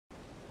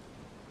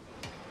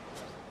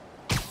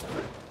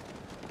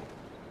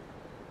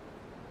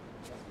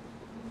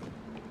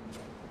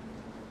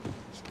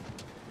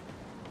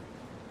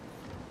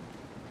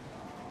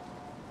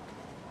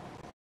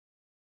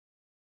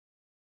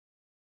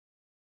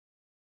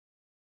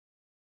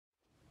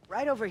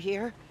Right over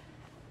here.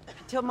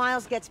 Until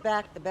Miles gets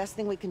back, the best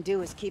thing we can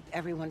do is keep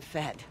everyone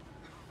fed.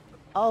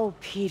 Oh,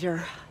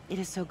 Peter, it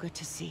is so good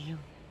to see you.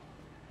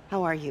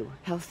 How are you?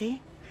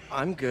 Healthy?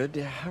 I'm good.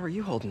 How are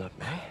you holding up,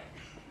 May?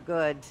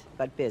 Good,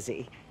 but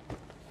busy.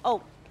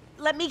 Oh,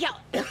 let me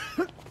go.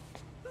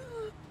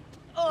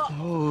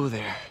 Oh,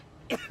 there.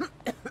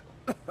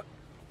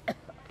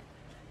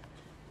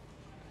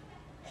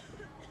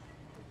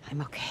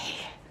 I'm okay.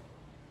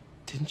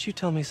 Didn't you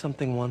tell me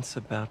something once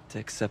about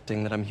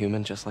accepting that I'm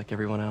human just like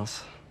everyone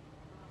else?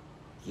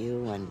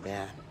 You and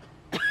Ben.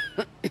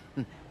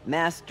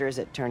 Masters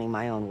at turning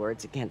my own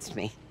words against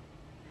me.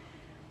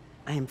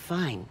 I am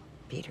fine,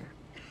 Peter.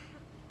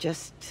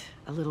 Just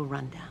a little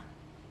rundown.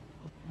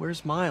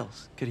 Where's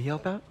Miles? Could he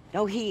help out?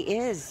 Oh, he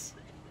is.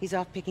 He's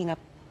off picking up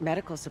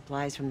medical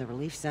supplies from the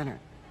relief center.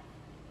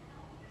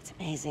 It's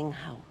amazing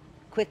how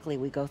quickly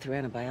we go through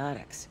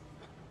antibiotics.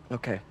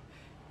 Okay.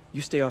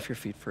 You stay off your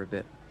feet for a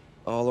bit.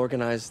 I'll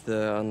organize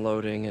the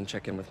unloading and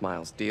check in with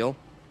Miles. Deal?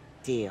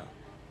 Deal.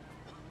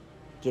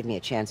 Give me a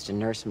chance to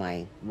nurse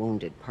my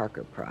wounded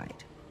Parker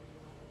pride.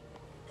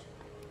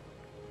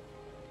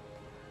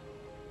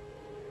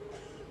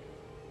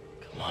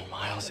 Come on,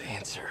 Miles,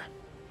 answer.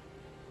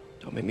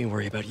 Don't make me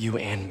worry about you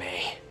and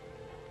May.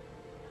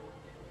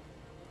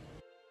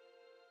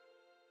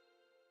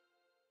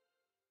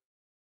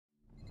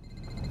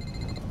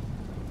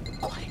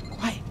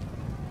 Quiet.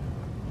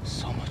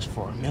 So much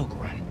for a milk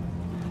run.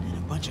 How did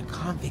a bunch of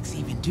convicts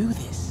even do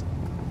this?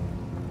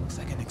 Looks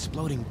like an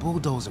exploding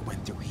bulldozer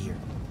went through here.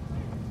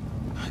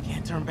 I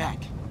can't turn back.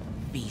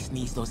 Beast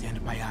needs those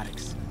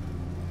antibiotics.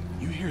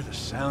 You hear the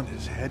sound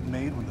his head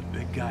made when the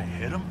big guy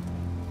hit him?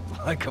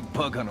 Like a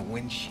bug on a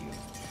windshield.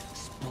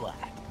 Splat.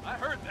 I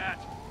heard that.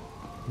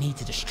 Need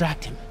to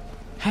distract him.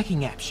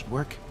 Hacking app should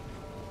work.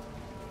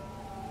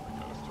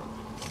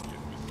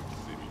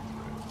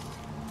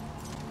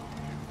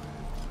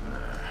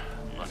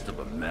 Must have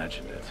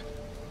imagined it.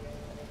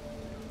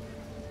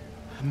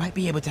 I might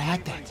be able to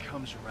hack Anybody that.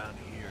 comes around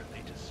here,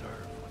 they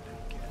deserve what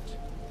they get.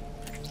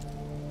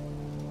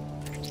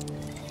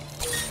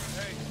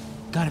 Hey,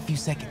 Got a few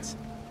seconds.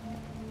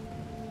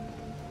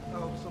 I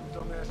hope some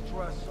dumbass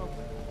tries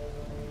something.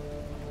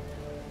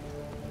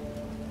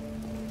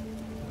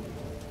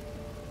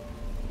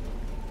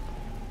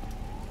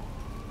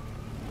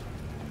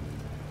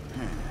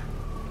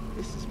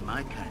 This is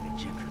my kind of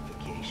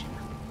gentrification.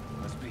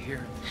 Must be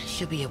here.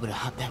 Should be able to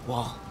hop that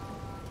wall.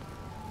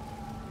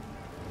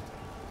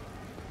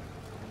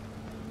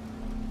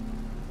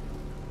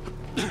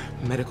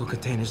 Medical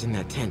containers in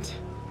that tent.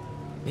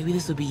 Maybe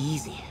this will be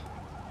easy.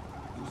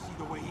 You see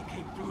the way he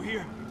came through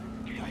here?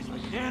 The guy's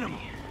like an animal.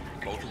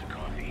 Both of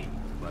coffee,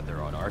 but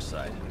they're on our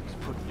side. He's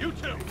putting you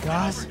two.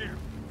 Gauze, over here.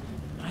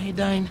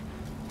 iodine,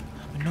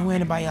 but no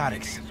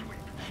antibiotics.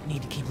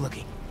 Need to keep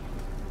looking.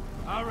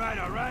 All right,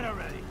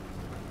 already.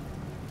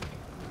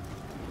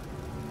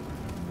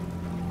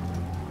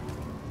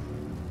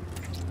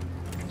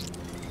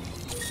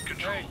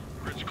 Control, Hey,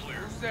 grid's clear.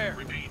 who's there?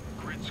 Repeat,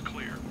 grid's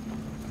clear.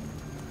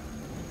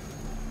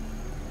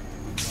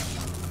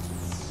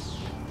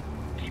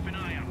 Keep an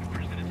eye out for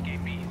prison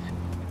escapees.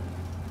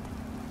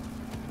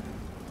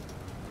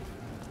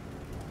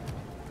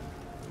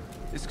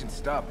 This can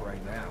stop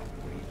right now.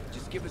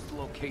 Just give us the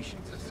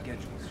locations and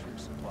schedules for your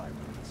supply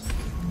runs.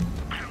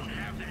 I don't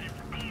have that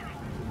information.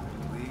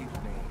 Believe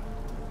me,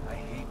 I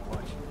hate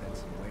watching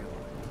Benson wail.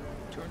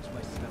 Turns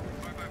my stomach.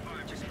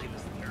 555, Just give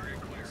us the area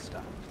clear.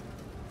 Stop.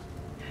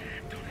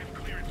 Don't have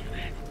clearance for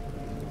that.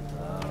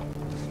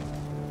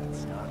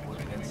 That's not what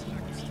Benson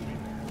was doing.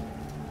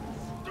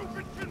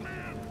 Stupid tin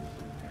man!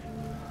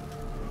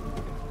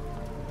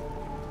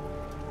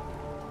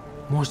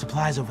 More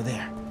supplies over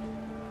there.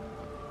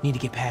 Need to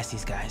get past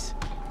these guys.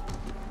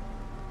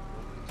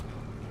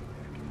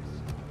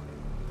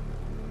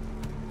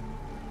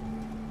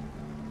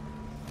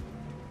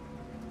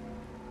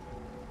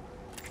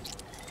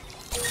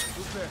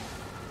 Who's there?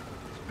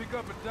 Speak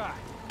up and die.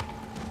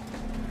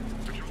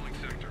 Patrolling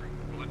sector.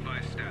 Will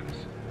advise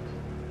status.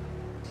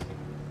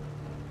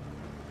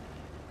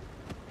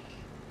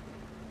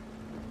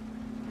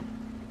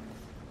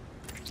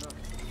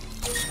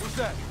 What's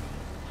that?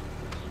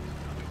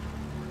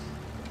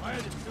 Why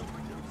are the super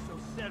dudes so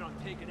set on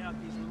taking out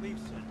these relief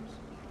centers?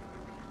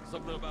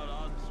 Something about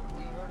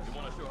Osborn. They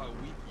want to show how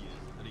weak he is,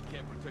 that he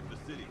can't protect the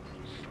city.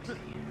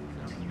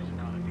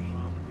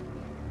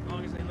 As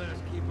long as they let us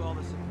keep all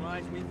the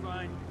supplies we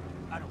find,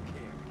 I don't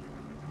care.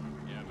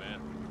 Yeah, man.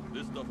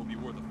 This stuff will be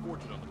worth a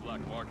fortune on the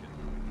black market.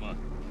 Come on,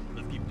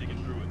 let's keep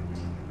digging through it.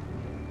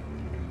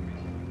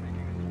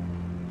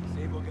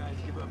 Sable guys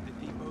give up the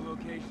depot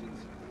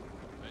locations?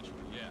 Eventually,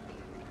 yeah.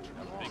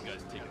 Now the big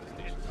guy's taking the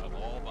stations out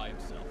all by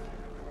himself.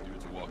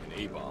 Dude's a walking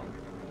A-bomb.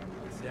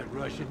 It's that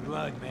Russian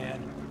blood,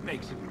 man.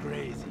 Makes him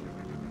crazy.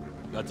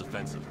 That's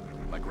offensive.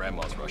 My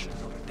grandma's Russian.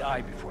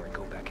 Die before I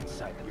go back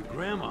inside the Your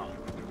grandma?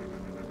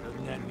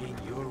 Doesn't that mean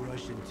you're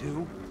Russian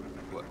too?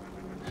 What?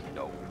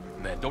 No.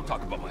 Man, don't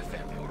talk about my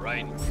family, all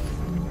right?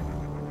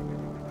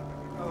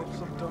 I hope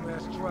some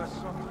dumbass tries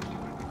something.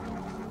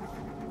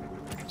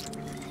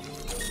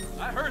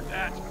 I heard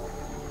that.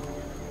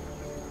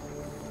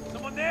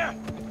 Someone there?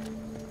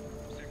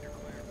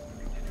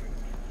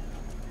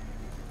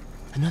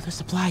 Another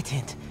supply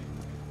tent.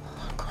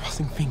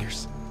 Crossing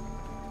fingers.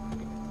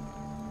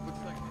 Looks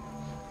like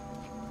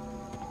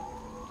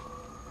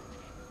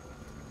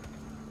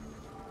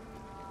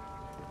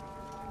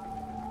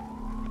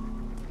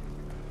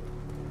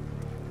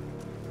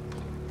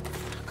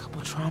A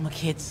couple trauma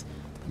kits,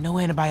 no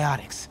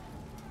antibiotics.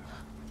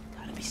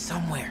 Gotta be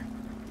somewhere.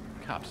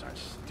 Cops aren't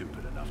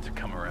stupid enough to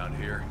come around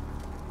here.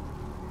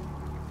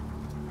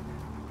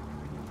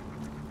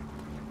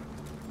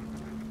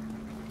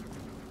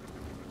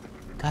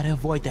 Gotta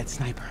avoid that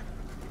sniper.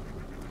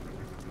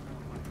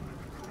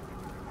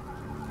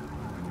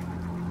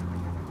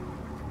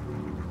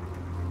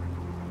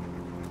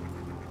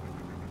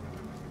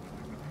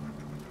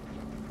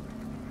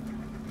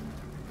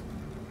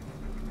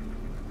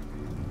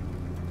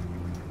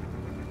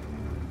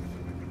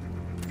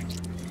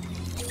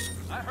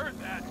 I heard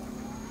that.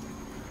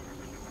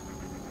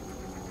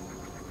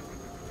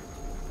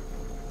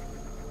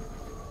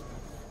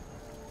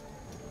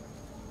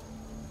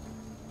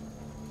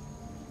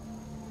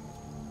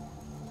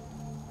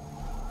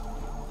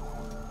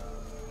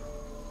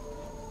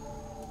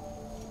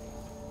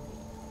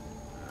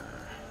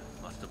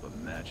 Must have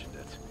imagined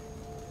it.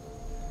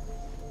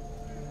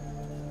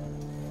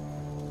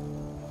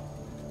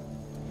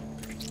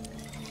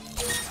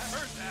 I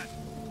heard that.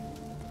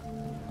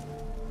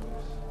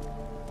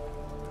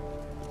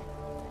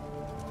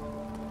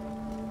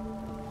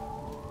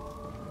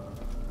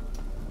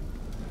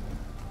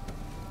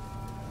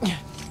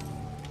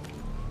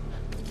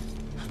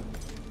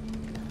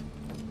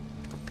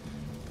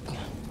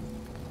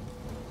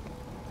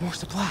 More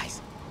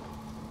supplies.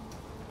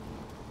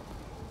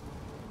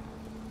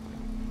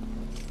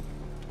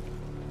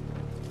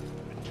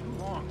 Been too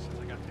long since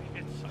I got to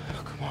hit something.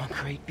 Oh, come on,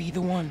 Crate, be the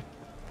one.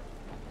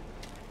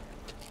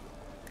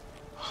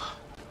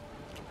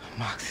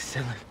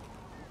 Amoxicillin.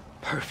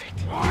 Perfect.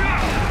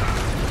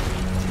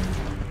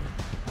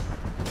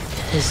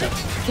 There's a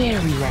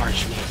very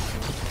large one.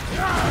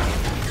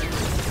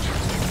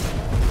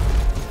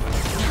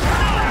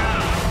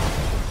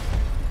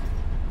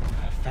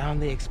 I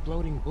found the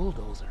exploding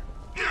bulldozer.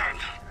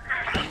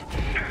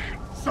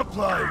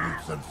 Supply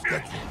routes and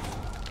schedules.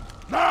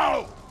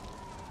 Now!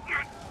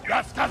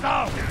 That's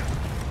out!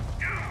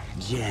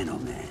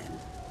 Gentlemen,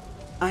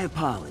 I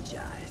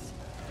apologize.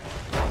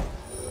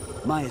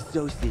 My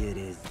associate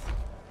is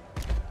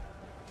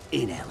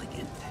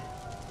inelegant.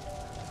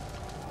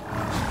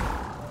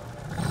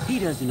 He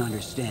doesn't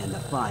understand the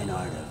fine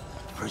art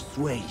of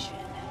persuasion.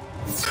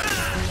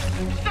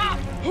 Stop!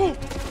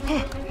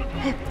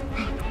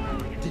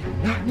 Did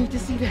not need to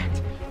see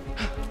that.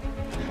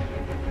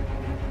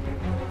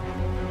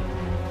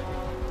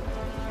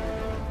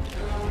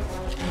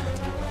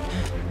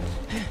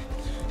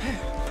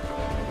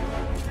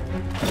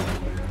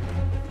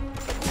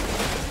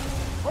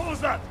 What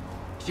was that?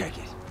 Check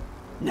it.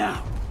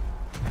 Now.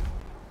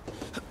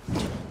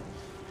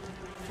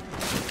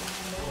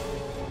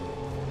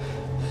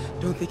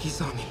 Don't think he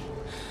saw me.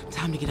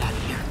 Time to get out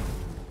of here.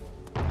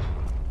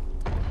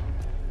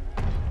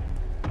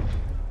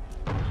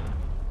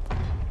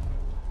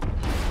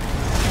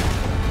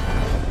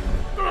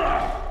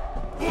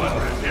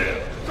 Whoever is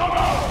here, come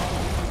out!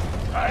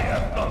 I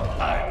have no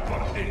time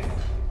for this.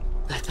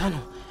 That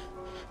tunnel.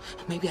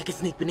 Maybe I can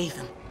sneak beneath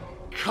him.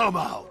 Come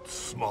out,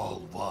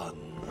 small one.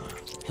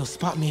 He'll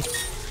spot me.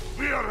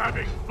 We are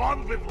having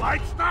fun with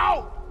lights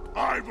now?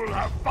 I will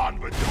have fun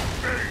with your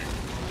face!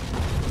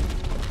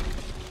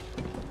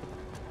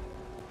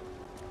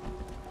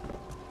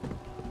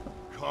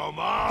 Come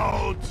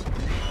out!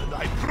 And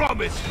I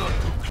promise not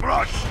to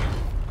crush!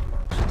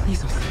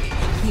 Please don't see me.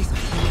 Please don't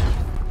see me.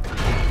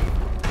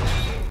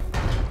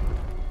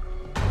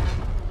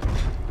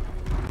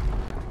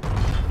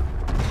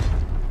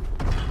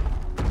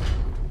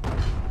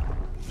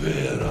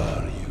 Where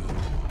are you?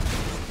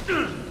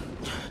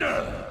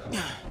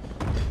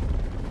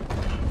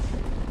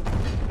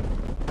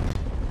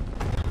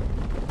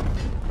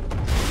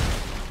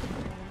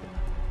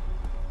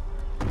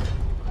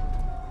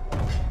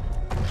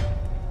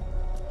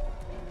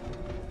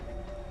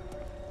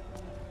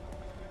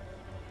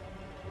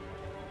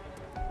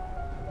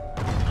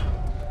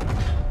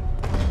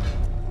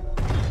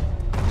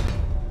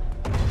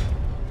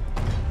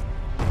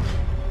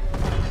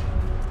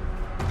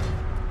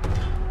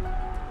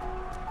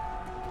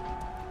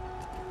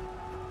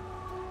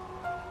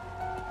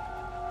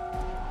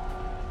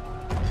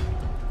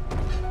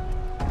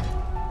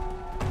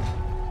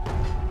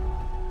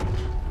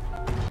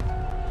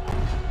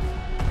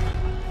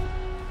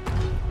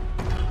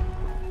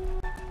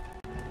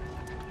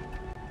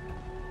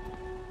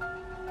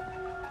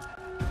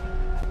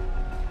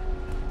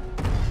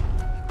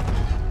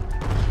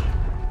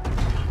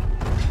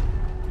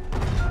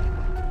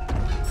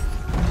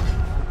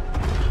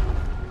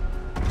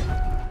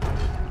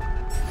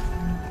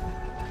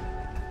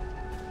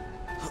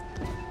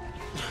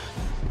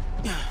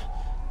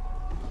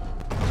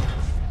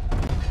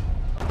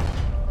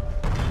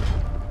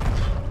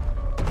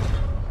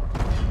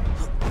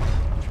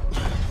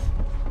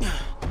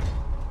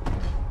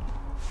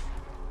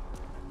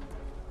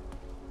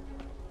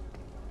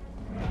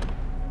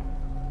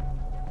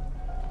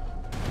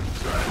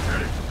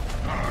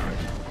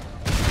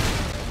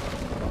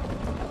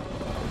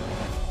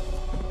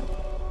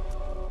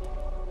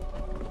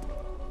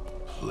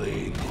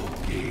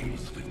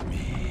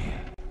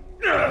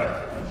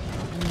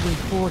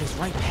 sword is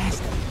right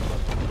past them.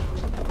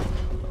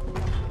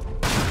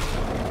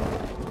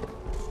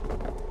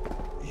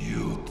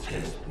 You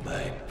test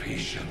my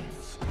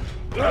patience.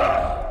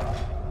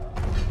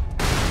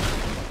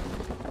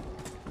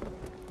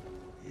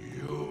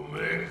 You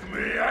make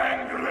me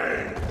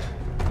angry.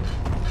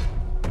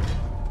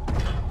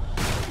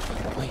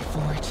 Wait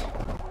for it.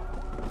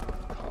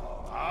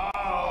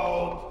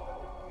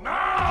 Out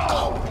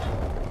now!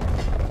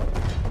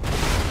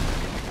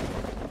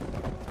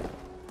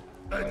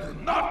 I do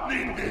not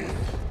need this.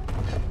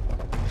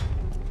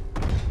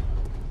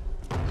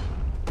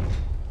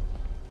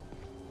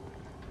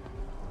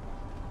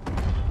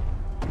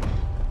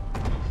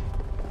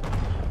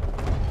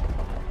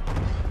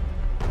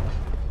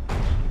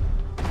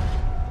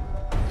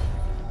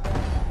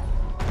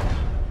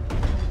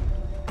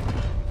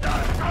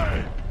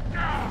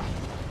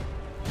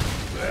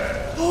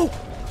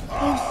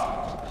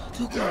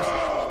 Too close.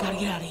 Gotta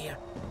get out of here.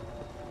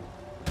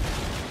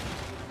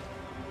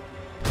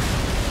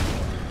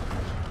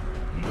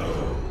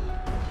 No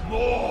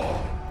more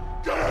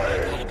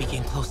game. Gotta be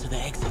getting close to the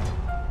exit.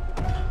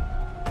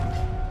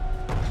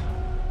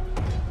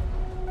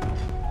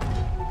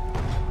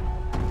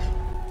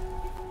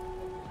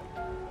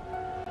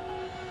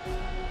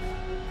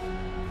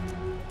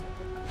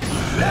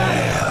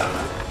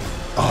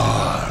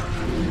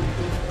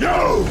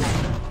 You!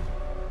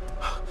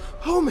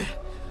 Oh man.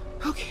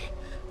 Okay.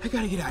 I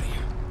gotta get out of here.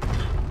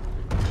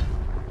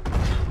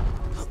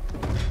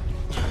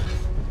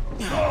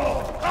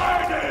 No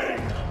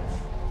hiding!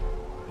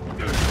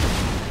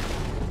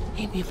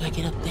 Maybe if I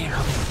get up there,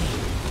 I'll be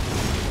safe.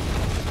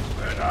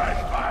 When I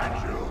find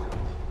you,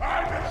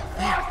 I will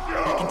crush you!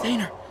 That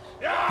container.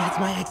 That's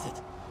my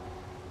exit.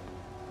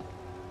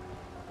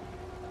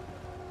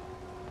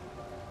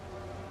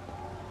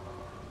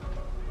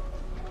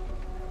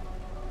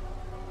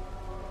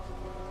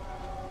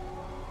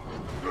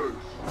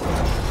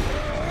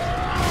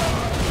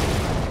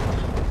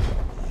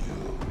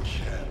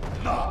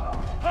 Not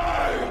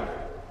hide!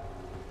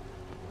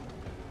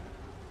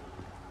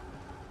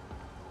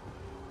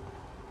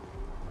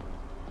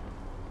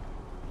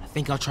 I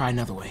think I'll try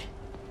another way.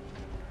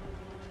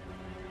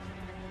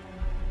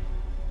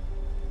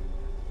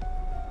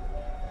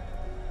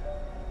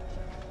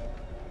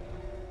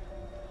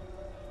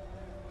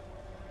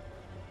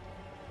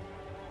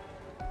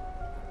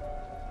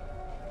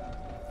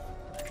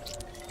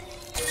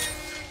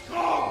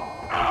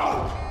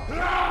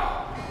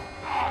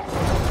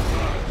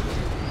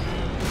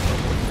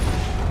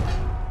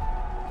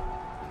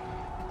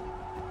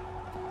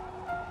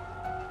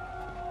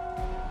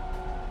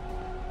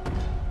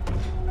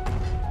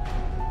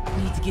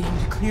 I need to get him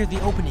to clear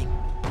the opening.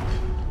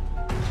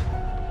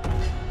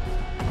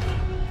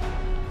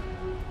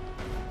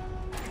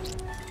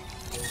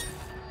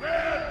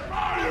 Where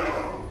are you?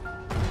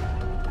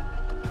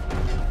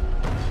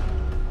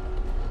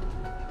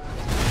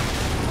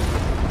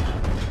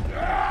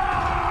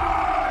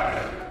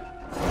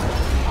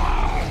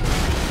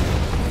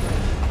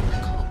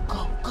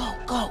 Go, go,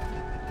 go!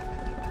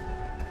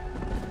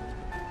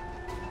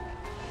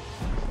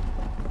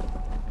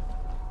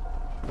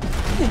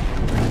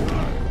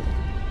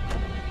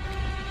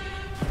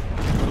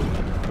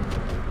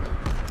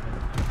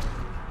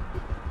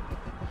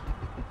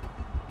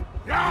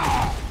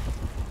 Yeah!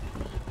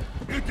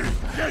 It is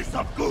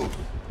Jason Goose!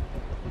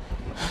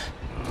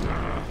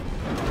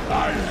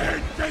 I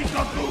hate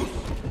Jason Goose!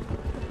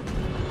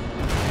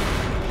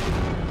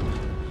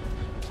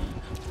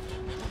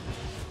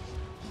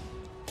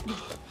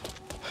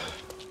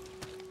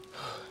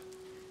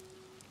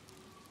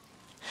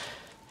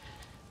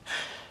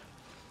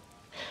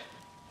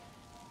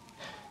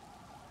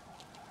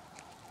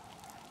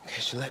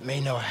 Guess you let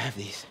May know I have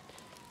these.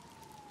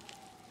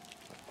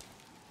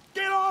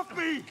 Get off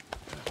me!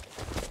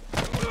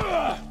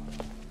 Ugh!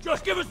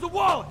 Just give us the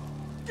wallet!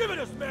 Give it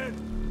us, man!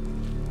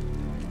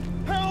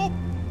 Help!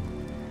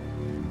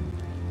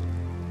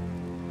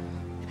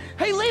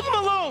 Hey, leave him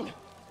alone!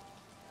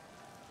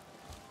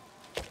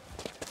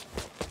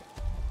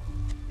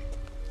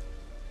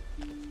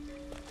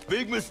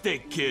 Big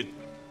mistake, kid.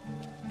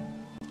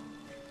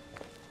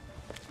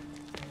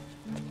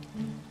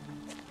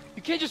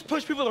 You can't just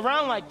push people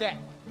around like that.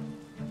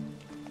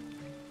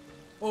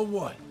 Or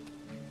what?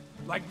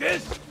 Like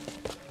this?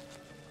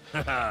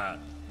 Haha,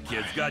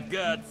 kid's got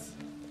guts.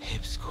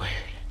 Hip squared.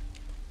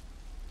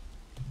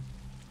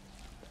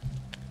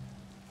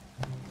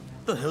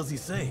 What the hell's he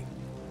saying?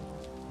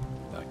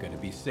 Not gonna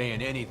be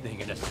saying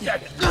anything in a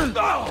second.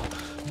 Oh!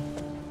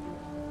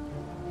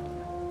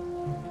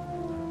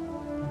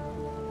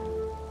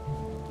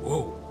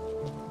 Whoa.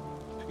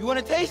 You want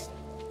a taste?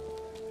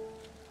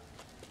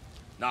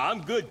 Nah,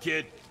 I'm good,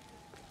 kid.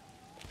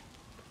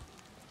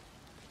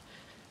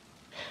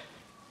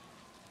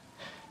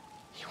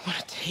 You want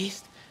a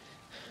taste?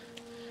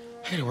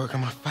 I gotta work on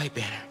my fight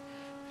banner.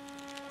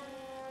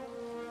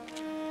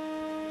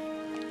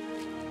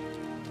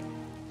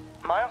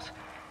 Miles?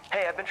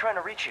 Hey, I've been trying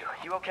to reach you.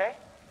 You okay?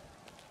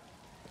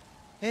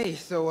 Hey,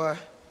 so,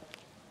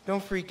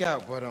 don't freak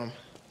out, but, I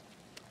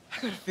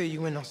I gotta fill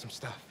you in on some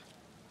stuff.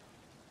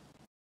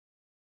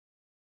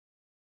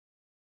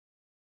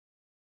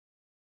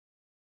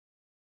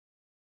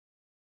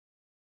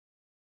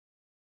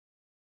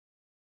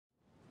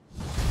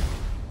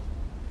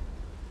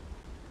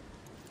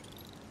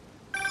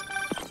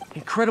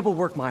 Incredible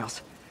work,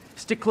 Miles.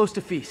 Stick close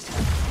to Feast.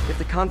 If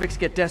the convicts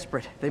get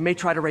desperate, they may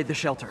try to raid the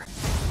shelter.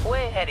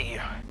 Way ahead of you.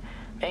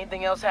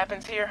 Anything else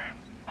happens here,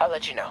 I'll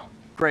let you know.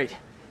 Great.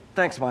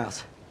 Thanks,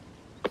 Miles.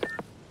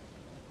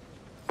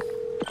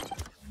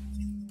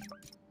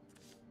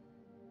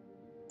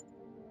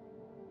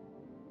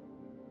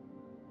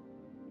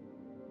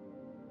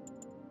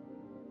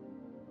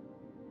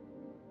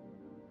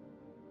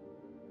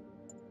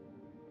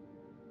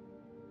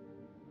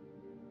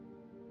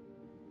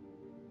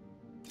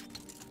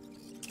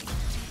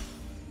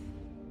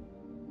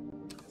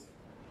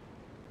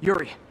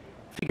 Yuri,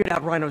 figured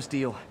out Rhino's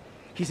deal.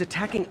 He's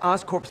attacking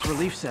Oscorp's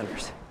relief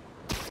centers.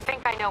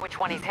 Think I know which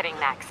one he's hitting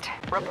next.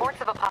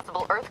 Reports of a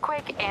possible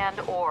earthquake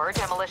and/or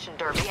demolition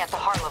derby at the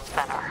Harlem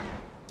Center.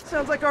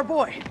 Sounds like our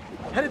boy.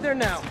 Headed there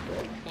now.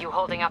 You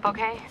holding up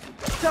okay?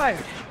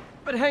 Tired,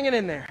 but hanging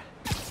in there.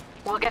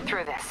 We'll get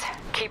through this.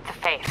 Keep the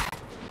faith.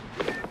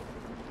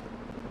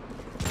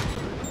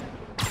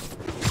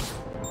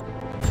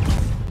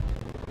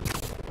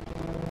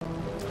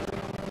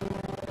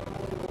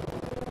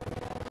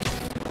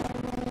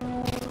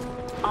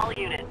 All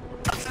units,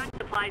 a food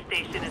supply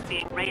station is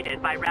being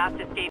raided by raft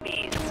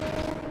escapees.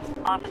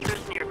 Officers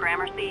near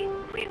Gramercy,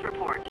 please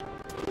report.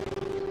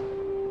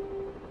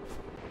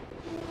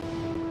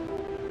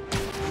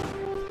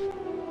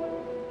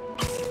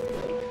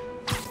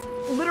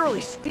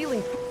 Literally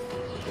stealing.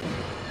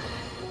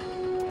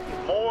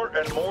 More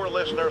and more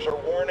listeners are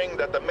warning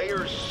that the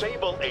mayor's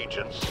Sable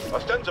agents,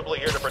 ostensibly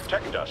here to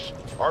protect us,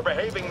 are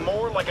behaving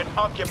more like an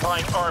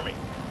occupying army.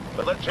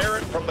 But let's hear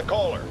it from the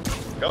caller.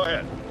 Go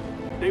ahead.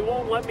 They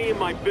won't let me in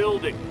my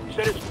building.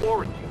 Said it's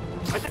quarantine.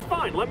 I said,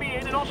 fine, let me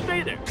in and I'll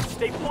stay there.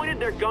 They pointed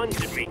their guns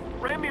at me,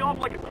 ran me off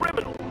like a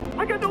criminal.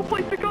 I got no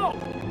place to go.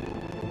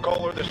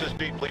 Caller, this is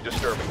deeply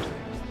disturbing to me.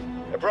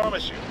 I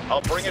promise you,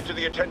 I'll bring it to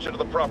the attention of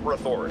the proper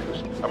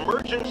authorities.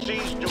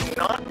 Emergencies do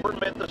not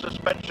permit the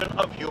suspension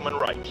of human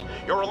rights.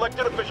 Your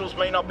elected officials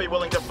may not be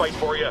willing to fight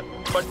for you,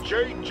 but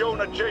J.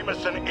 Jonah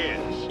Jameson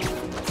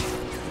is.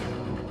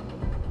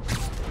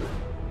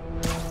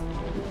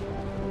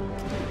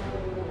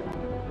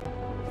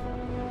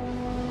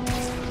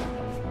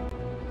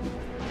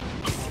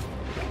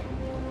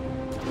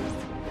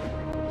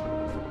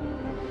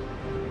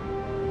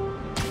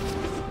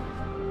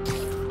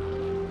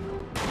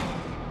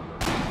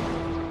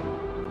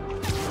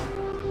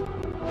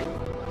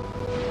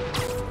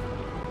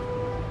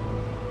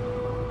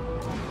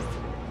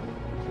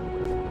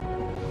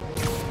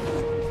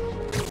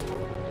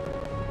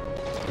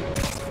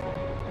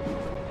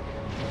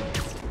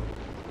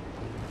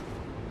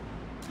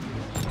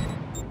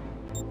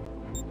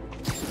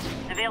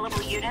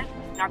 Available units,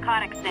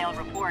 narcotics sale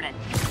reported.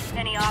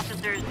 Any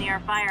officers near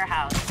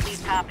Firehouse,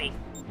 please copy.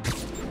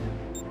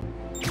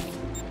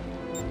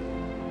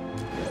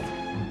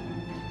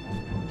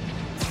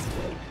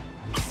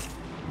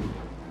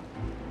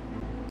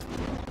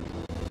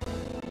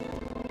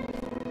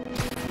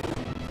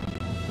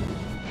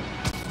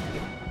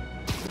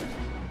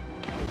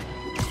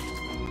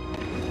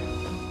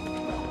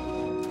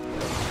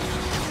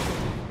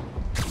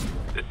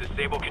 This is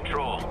Sable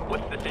Control.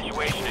 What's the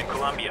situation in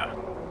Columbia?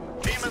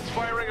 Demons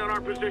firing on our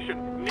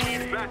position.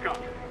 Need backup.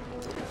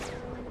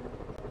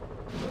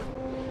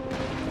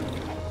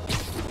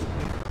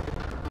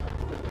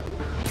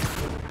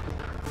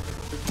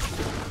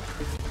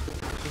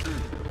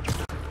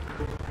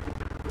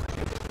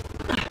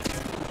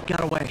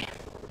 Got away.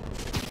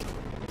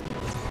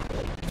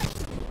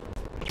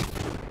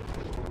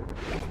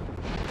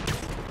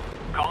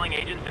 Calling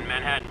agents in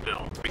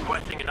Manhattanville.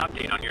 Requesting an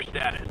update on your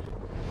status.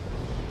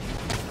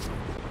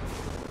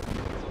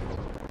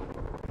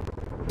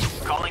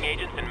 Calling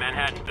agents in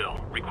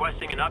Manhattanville,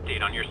 requesting an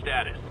update on your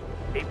status.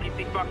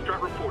 APC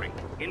Foxtrot reporting.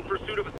 In pursuit of a